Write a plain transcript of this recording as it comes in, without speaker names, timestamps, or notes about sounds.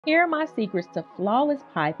Here are my secrets to flawless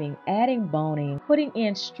piping, adding boning, putting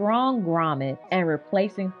in strong grommets, and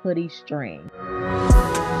replacing hoodie string.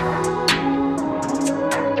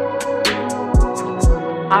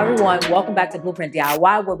 Hi everyone, welcome back to Blueprint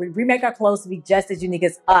DIY, where we remake our clothes to be just as unique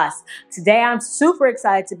as us. Today I'm super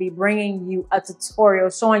excited to be bringing you a tutorial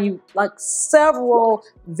showing you like several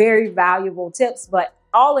very valuable tips, but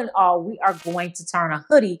all in all, we are going to turn a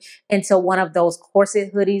hoodie into one of those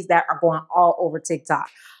corset hoodies that are going all over TikTok.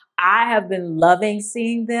 I have been loving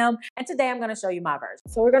seeing them, and today I'm going to show you my version.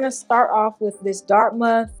 So we're going to start off with this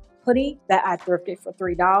Dartmouth hoodie that I thrifted for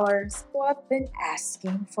 $3. So I've been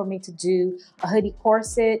asking for me to do a hoodie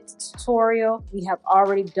corset tutorial. We have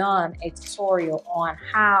already done a tutorial on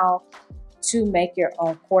how to make your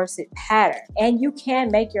own corset pattern, and you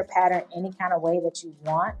can make your pattern any kind of way that you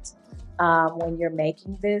want. When you're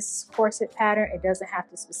making this corset pattern, it doesn't have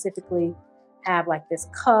to specifically have like this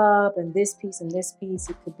cup and this piece and this piece.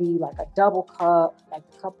 It could be like a double cup, like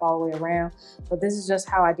the cup all the way around. But this is just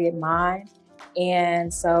how I did mine.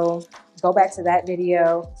 And so go back to that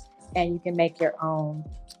video and you can make your own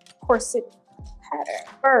corset pattern.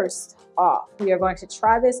 First off, we are going to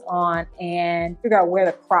try this on and figure out where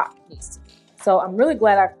the crop needs to be. So I'm really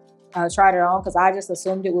glad I tried it on because I just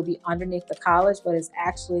assumed it would be underneath the college, but it's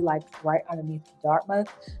actually like right underneath the Dartmouth.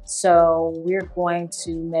 So we're going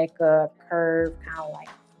to make a curve kind of like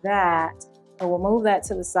that. So we'll move that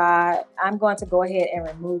to the side. I'm going to go ahead and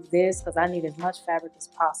remove this because I need as much fabric as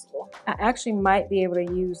possible. I actually might be able to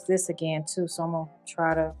use this again too, so I'm gonna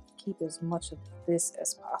try to keep as much of this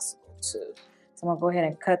as possible too. So I'm gonna go ahead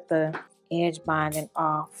and cut the edge binding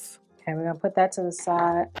off. Okay, we're gonna put that to the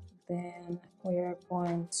side. Then we are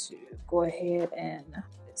going to go ahead and cut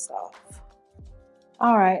this off.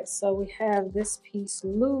 All right, so we have this piece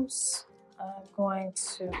loose. I'm going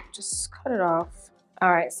to just cut it off.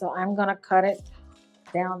 All right, so I'm gonna cut it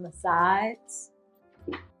down the sides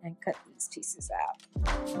and cut these pieces out.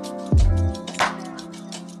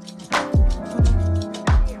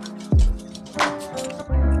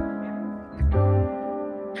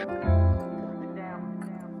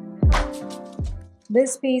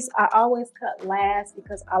 This piece I always cut last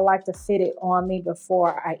because I like to fit it on me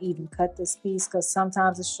before I even cut this piece, because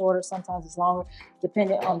sometimes it's shorter, sometimes it's longer,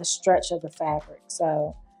 depending on the stretch of the fabric.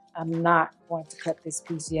 So I'm not going to cut this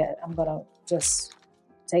piece yet. I'm gonna just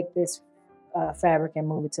take this fabric and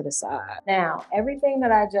move it to the side. Now, everything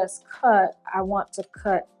that I just cut, I want to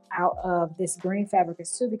cut out of this green fabric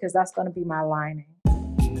too, because that's gonna be my lining.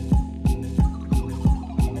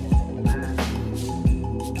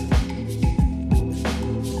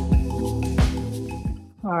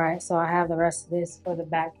 All right, so I have the rest of this for the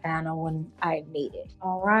back panel when I need it.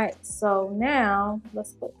 All right, so now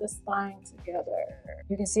let's put this thing together.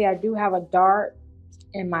 You can see I do have a dart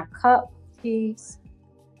in my cup piece.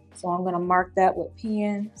 So I'm gonna mark that with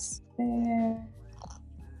pins. There,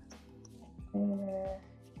 there.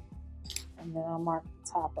 And then I'll mark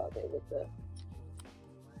the top of it with the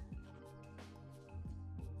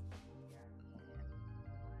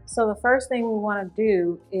So the first thing we want to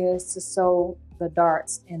do is to sew the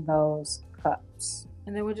darts in those cups.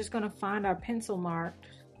 And then we're just going to find our pencil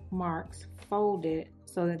marks, fold it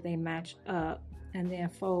so that they match up, and then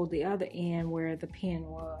fold the other end where the pin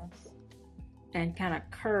was and kind of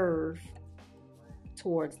curve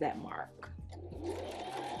towards that mark.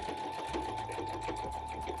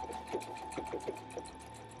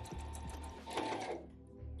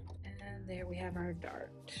 And there we have our dart.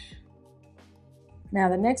 Now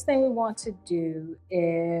the next thing we want to do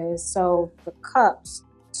is sew the cups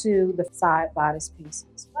to the side bodice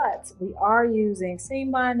pieces. But we are using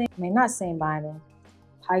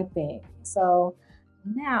piping. So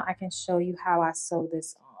now I can show you how I sew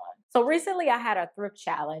this on. So recently I had a thrift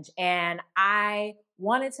challenge and I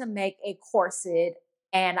wanted to make a corset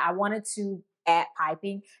and I wanted to add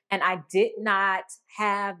piping, and I did not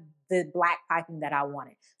have the black piping that I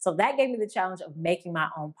wanted. So that gave me the challenge of making my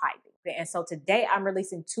own piping. And so today I'm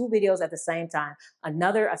releasing 2 videos at the same time.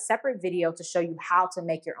 A separate video to show you how to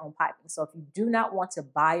make your own piping. So if you do not want to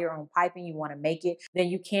buy your own piping, you want to make it, then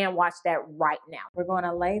you can watch that right now. We're going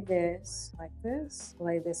to lay this like this,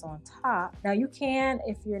 lay this on top. Now you can,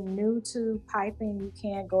 if you're new to piping, you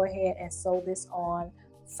can go ahead and sew this on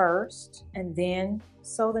first and then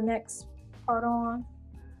sew the next part on.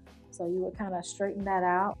 So you would kind of straighten that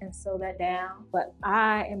out and sew that down. But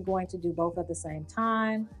I am going to do both at the same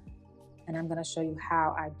time. And I'm going to show you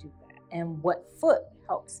how I do that and what foot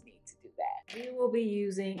helps me to do that. We will be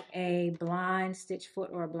using a blind stitch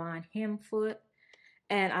foot or a blind hem foot.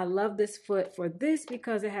 And I love this foot for this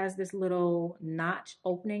because it has this little notch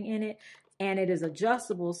opening in it and it is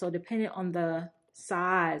adjustable. So depending on the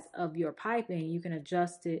size of your piping, you can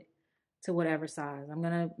adjust it to whatever size. I'm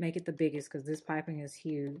gonna make it the biggest because this piping is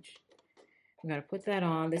huge. I'm gonna put that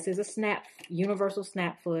on. This is a universal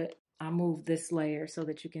snap foot. I moved this layer so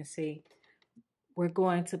that you can see. We're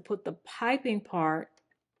going to put the piping part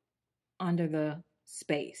under the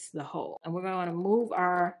space, the hole. And we're going to move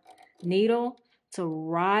our needle to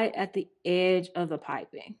right at the edge of the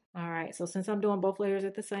piping. All right, so since I'm doing both layers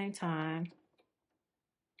at the same time,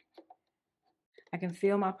 I can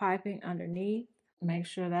feel my piping underneath. Make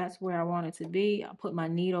sure that's where I want it to be. I'll put my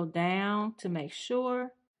needle down to make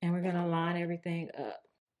sure, and we're gonna line everything up.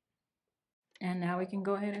 And now we can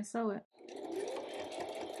go ahead and sew it.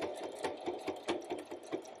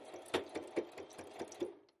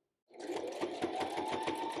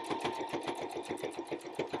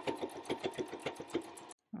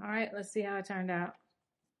 All right, let's see how it turned out.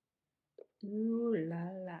 Ooh la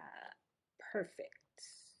la, perfect.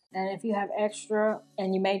 And if you have extra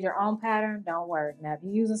and you made your own pattern, don't worry. Now, if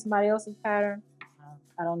you're using somebody else's pattern,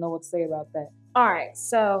 I don't know what to say about that. All right,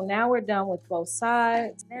 so now we're done with both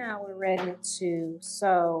sides. Now we're ready to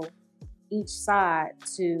sew each side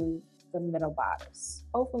to the middle bodice.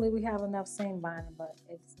 Hopefully we have enough seam binding, but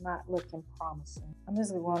it's not looking promising. I'm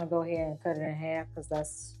just gonna go ahead and cut it in half because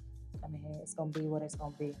that's, I mean, it's gonna be what it's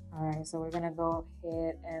gonna be. All right, so we're gonna go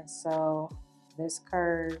ahead and sew this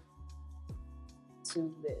curve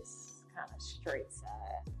to this kind of straight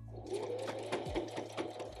side.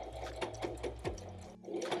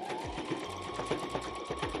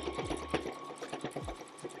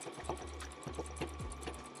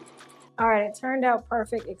 All right, it turned out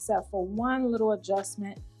perfect except for one little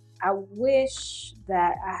adjustment. I wish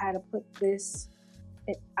that I had to put this,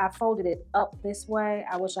 I folded it up this way.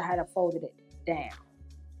 I wish I had folded it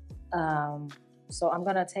down. So I'm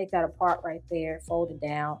gonna take that apart right there, fold it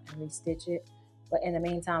down and restitch it. But in the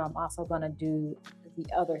meantime, I'm also gonna do the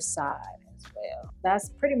other side as well. That's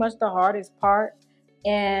pretty much the hardest part.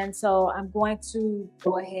 And so I'm going to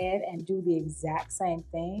go ahead and do the exact same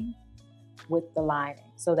thing with the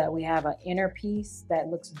lining so that we have an inner piece that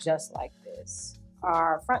looks just like this.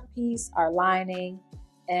 Our front piece, our lining,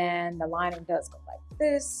 and the lining does go like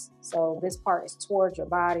this. So this part is towards your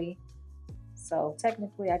body. So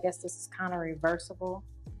technically, I guess this is kind of reversible.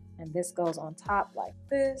 And this goes on top like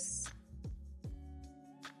this.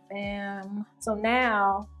 Bam. So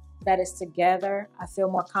now that it's together, I feel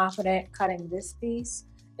more confident cutting this piece.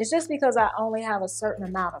 It's just because I only have a certain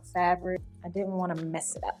amount of fabric. I didn't want to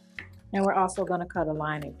mess it up. And we're also going to cut a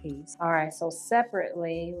lining piece. All right, so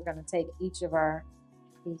separately, we're going to take each of our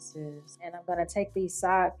pieces, and I'm going to take these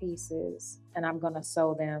side pieces and I'm going to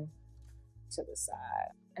sew them to the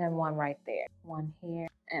side. And one right there, one here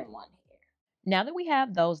and one here. Now that we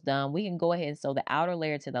have those done, we can go ahead and sew the outer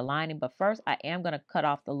layer to the lining. But first, I am going to cut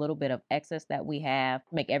off the little bit of excess that we have,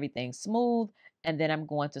 make everything smooth. And then I'm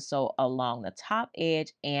going to sew along the top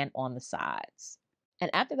edge and on the sides. And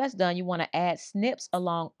after that's done, you want to add snips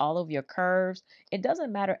along all of your curves. It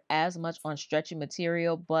doesn't matter as much on stretchy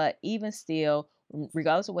material, but even still,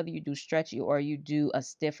 regardless of whether you do stretchy or you do a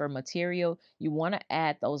stiffer material, you want to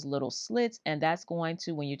add those little slits, and that's going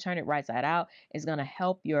to, when you turn it right side out, is going to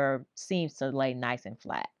help your seams to lay nice and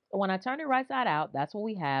flat. When I turn it right side out, that's what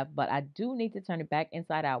we have, but I do need to turn it back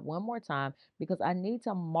inside out one more time because I need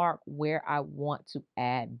to mark where I want to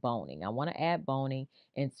add boning. I want to add boning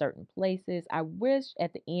in certain places. I wish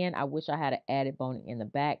at the end, I wish I had added boning in the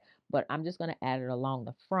back, but I'm just going to add it along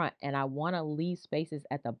the front, and I want to leave spaces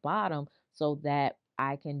at the bottom so that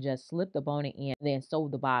I can just slip the boning in, then sew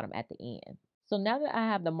the bottom at the end. So now that I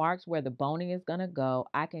have the marks where the boning is going to go,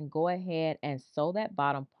 I can go ahead and sew that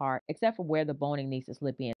bottom part, except for where the boning needs to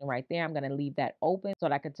slip in. And right there, I'm going to leave that open so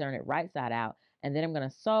that I can turn it right side out. And then I'm going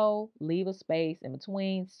to sew, leave a space in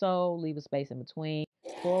between, sew, leave a space in between,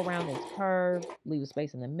 go around this curve, leave a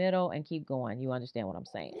space in the middle, and keep going. You understand what I'm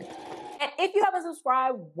saying? And if you haven't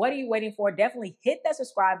subscribed, what are you waiting for? Definitely hit that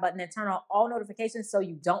subscribe button and turn on all notifications so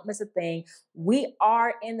you don't miss a thing. We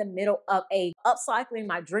are in the middle of a Upcycling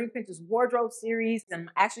My Dream Pinterest Wardrobe series. And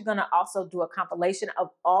I'm actually going to also do a compilation of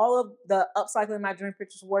all of the Upcycling My Dream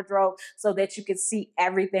Pinterest Wardrobe so that you can see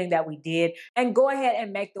everything that we did and go ahead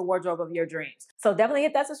and make the wardrobe of your dreams. So definitely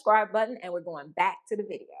hit that subscribe button and we're going back to the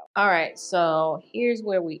video. All right, so here's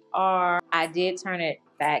where we are. I did turn it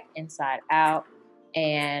back inside out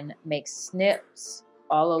and make snips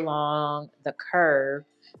all along the curve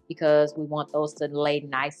because we want those to lay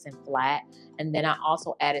nice and flat. And then I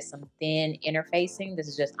also added some thin interfacing. This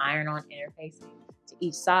is just iron-on interfacing to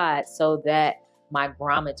each side so that my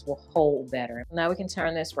grommets will hold better. Now we can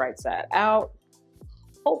turn this right side out.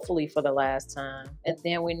 hopefully for the last time. And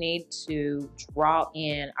then we need to draw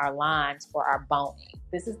in our lines for our boning.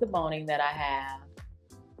 This is the boning that I have.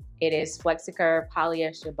 It is FlexiCurve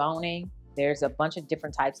polyester boning. There's a bunch of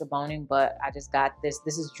different types of boning, but I just got this.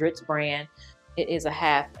 This is Dritz brand. It is a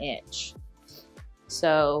 1/2 inch.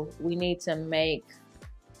 So we need to make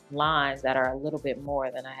lines that are a little bit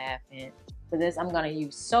more than a 1/2 inch. For this, I'm gonna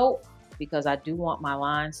use soap because I do want my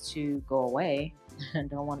lines to go away and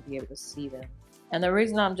don't want to be able to see them. And the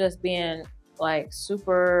reason I'm just being like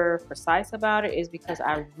super precise about it is because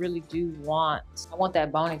I really do want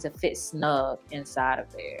that boning to fit snug inside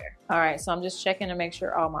of there. All right, so I'm just checking to make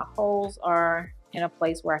sure all my holes are in a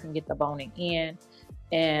place where I can get the boning in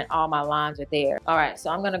and all my lines are there. All right,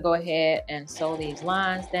 so I'm gonna go ahead and sew these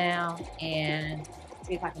lines down and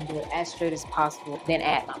see if I can do it as straight as possible, then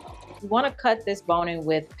add my boning. You wanna cut this boning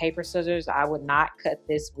with paper scissors. I would not cut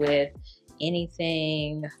this with any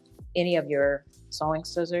of your sewing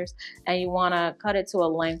scissors, and you want to cut it to a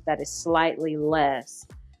length that is slightly less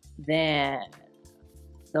than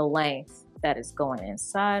the length that it's going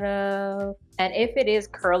inside of. And if it is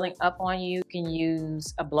curling up on you, you can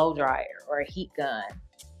use a blow dryer or a heat gun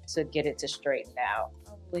to get it to straighten out.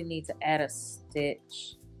 Probably need to add a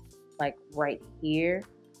stitch like right here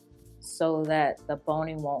so that the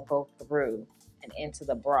boning won't go through and into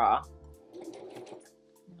the bra.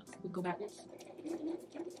 We go backwards.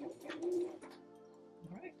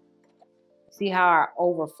 See how I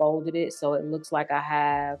overfolded it so it looks like I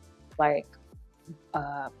have like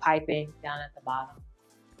piping down at the bottom.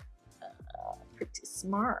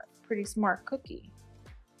 Pretty smart cookie.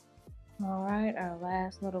 All right, our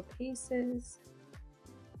last little pieces.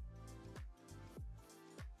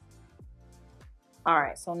 All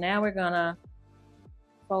right, so now we're gonna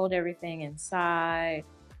fold everything inside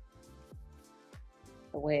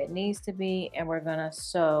the way it needs to be, and we're gonna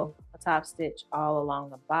sew a top stitch all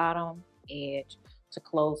along the bottom edge to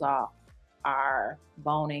close off our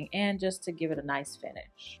boning and just to give it a nice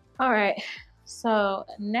finish. All right, so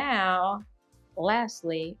now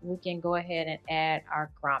lastly we can go ahead and add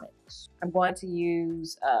our grommets. I'm going to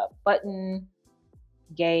use a button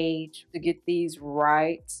gauge to get these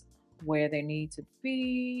right where they need to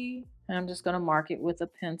be. And I'm just gonna mark it with a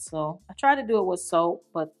pencil. I tried to do it with soap,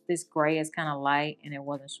 but this gray is kind of light and it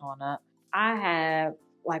wasn't showing up. I have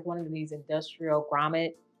like one of these industrial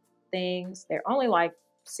grommet things. They're only like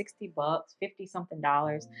 60 bucks, 50 something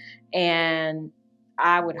dollars, and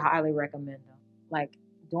I would highly recommend them. Like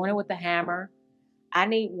doing it with the hammer. I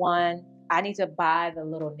need one. I need to buy the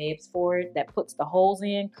little nibs for it that puts the holes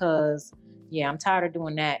in, because yeah, I'm tired of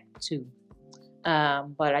doing that too.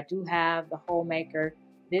 But I do have the hole maker.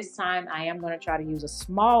 This time I am going to try to use a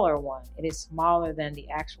smaller one. It is smaller than the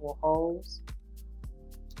actual holes,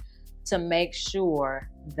 to make sure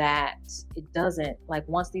that it doesn't, like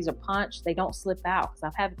once these are punched, they don't slip out,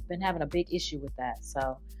 because I've been having a big issue with that.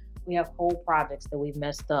 So we have whole projects that we've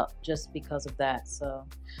messed up just because of that. So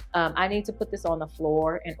I need to put this on the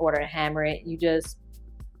floor in order to hammer it. You just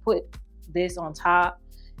put this on top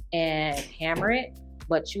and hammer it,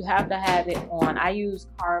 but you have to have it on, I use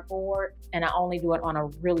cardboard, and I only do it on a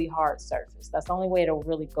really hard surface. That's the only way it'll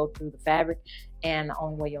really go through the fabric, and the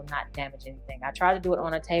only way you'll not damage anything. I tried to do it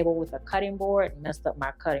on a table with a cutting board and messed up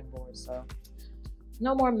my cutting board, so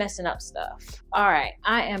no more messing up stuff. All right,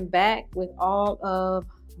 I am back with all of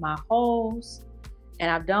my holes, and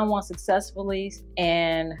I've done one successfully,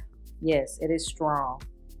 and yes, it is strong.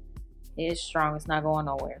 It is strong, it's not going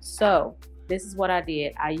nowhere. So this is what I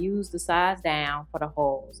did. I used the size down for the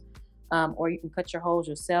holes, or you can cut your holes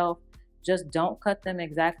yourself. Just don't cut them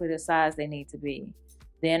exactly the size they need to be.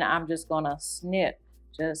 Then I'm just gonna snip,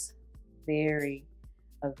 just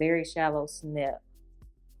a very shallow snip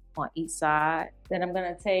on each side. Then I'm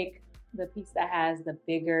gonna take the piece that has the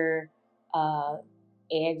bigger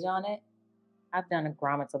edge on it. I've done the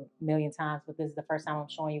grommets a million times, but this is the first time I'm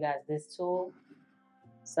showing you guys this tool.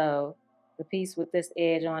 So the piece with this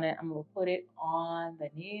edge on it, I'm gonna put it on the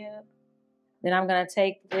nib. Then I'm gonna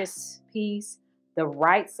take this piece, the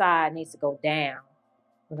right side needs to go down.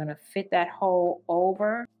 We're gonna fit that hole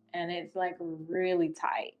over, and it's like really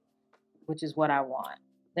tight, which is what I want.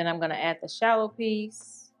 Then I'm gonna add the shallow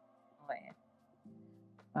piece.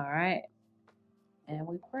 All right, and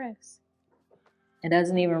we press. It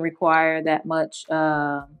doesn't even require that much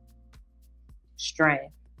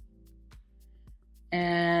strength.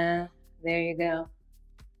 And there you go,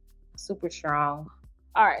 super strong.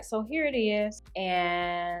 All right, so here it is,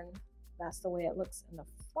 and that's the way it looks in the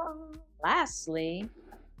front. Lastly,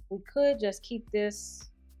 we could just keep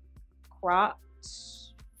this cropped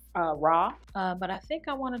raw, but I think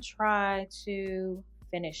I want to try to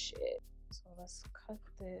finish it. So let's cut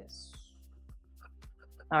this.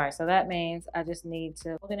 All right, so that means I just need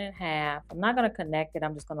to fold it in half. I'm not gonna connect it.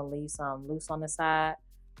 I'm just gonna leave some loose on the side.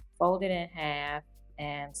 Fold it in half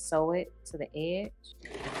and sew it to the edge.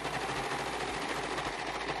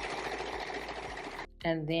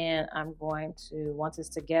 And then I'm going to, once it's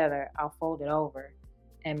together, I'll fold it over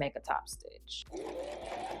and make a top stitch.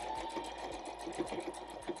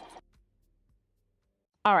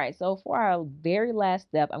 All right, so for our very last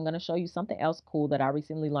step, I'm going to show you something else cool that I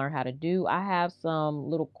recently learned how to do. I have some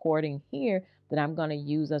little cording here that I'm going to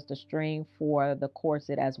use as the string for the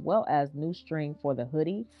corset as well as new string for the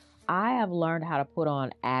hoodie. I have learned how to put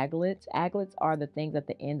on aglets. Aglets are the things at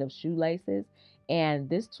the end of shoelaces. And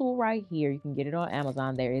this tool right here, you can get it on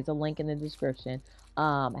Amazon. There is a link in the description.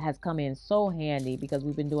 Has come in so handy because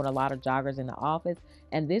we've been doing a lot of joggers in the office.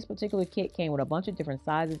 And this particular kit came with a bunch of different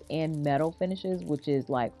sizes and metal finishes, which is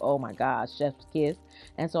like, oh my gosh, chef's kiss.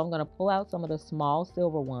 And so I'm going to pull out some of the small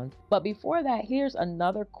silver ones. But before that, here's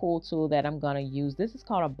another cool tool that I'm going to use. This is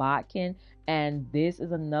called a bodkin. And this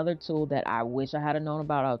is another tool that I wish I had known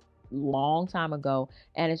about a long time ago.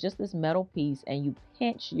 And it's just this metal piece, and you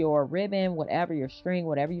pinch your ribbon, whatever, your string,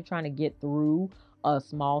 whatever you're trying to get through a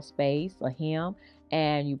small space, a hem,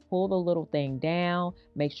 and you pull the little thing down,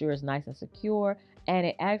 make sure it's nice and secure, and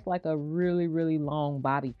it acts like a really, really long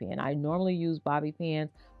bobby pin. I normally use bobby pins,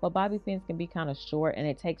 but bobby pins can be kind of short and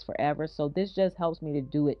it takes forever, so this just helps me to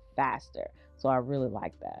do it faster. So I really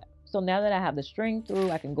like that. So now that I have the string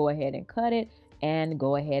through, I can go ahead and cut it and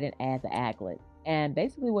go ahead and add the aglet. And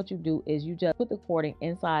basically what you do is you just put the cording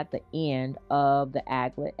inside the end of the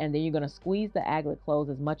aglet, and then you're going to squeeze the aglet closed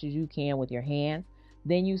as much as you can with your hands.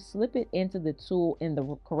 Then you slip it into the tool in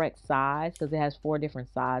the correct size, because it has 4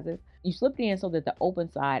 different sizes. You slip it in so that the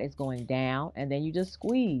open side is going down, and then you just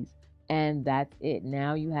squeeze. And that's it.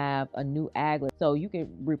 Now you have a new aglet. So you can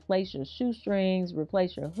replace your shoestrings,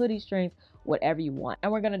 replace your hoodie strings, whatever you want.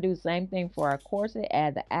 And we're going to do the same thing for our corset,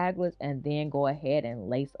 add the aglets, and then go ahead and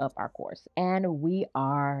lace up our corset. And we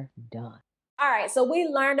are done. All right, so we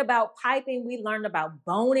learned about piping, we learned about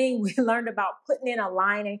boning, we learned about putting in a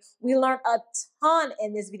lining. We learned a ton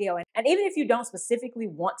in this video. And even if you don't specifically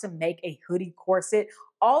want to make a hoodie corset,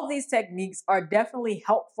 all of these techniques are definitely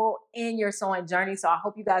helpful in your sewing journey. So I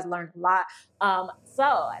hope you guys learned a lot.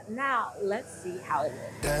 So now let's see how it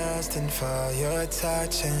looks. Destined for your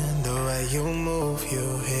touch and the way you move,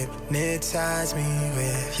 you hypnotize me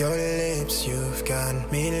with your lips. You've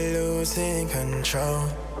got me losing control.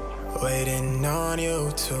 Waiting on you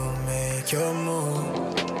to make your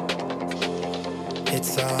move.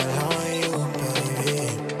 It's all on you, baby,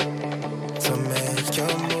 to make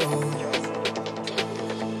your move.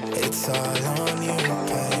 It's all on you,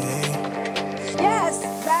 baby. Yes,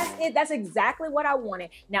 that's it. That's exactly what I wanted.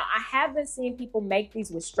 Now, I have been seeing people make these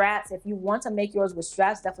with straps. If you want to make yours with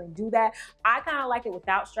straps, definitely do that. I kind of like it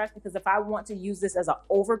without straps, because if I want to use this as an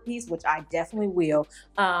over piece, which I definitely will,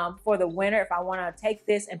 for the winter, if I want to take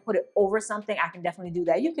this and put it over something, I can definitely do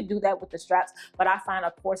that. You can do that with the straps, but I find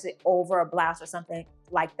a corset over a blouse or something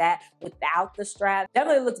like that without the strap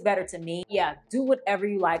definitely looks better to me. Yeah, do whatever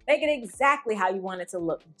you like. Make it exactly how you want it to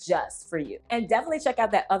look, just for you. And definitely check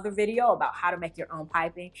out that other video about how to make your own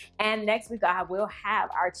piping. And next week I will have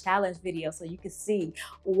our challenge video, so you can see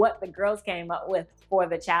what the girls came up with for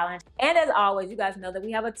the challenge. And as always, you guys know that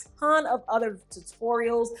we have a ton of other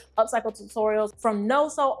tutorials, upcycle tutorials, from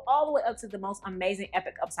no-sew all the way up to the most amazing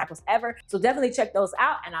epic upcycles ever. So definitely check those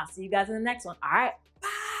out, and I'll see you guys in the next one. All right,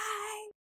 bye.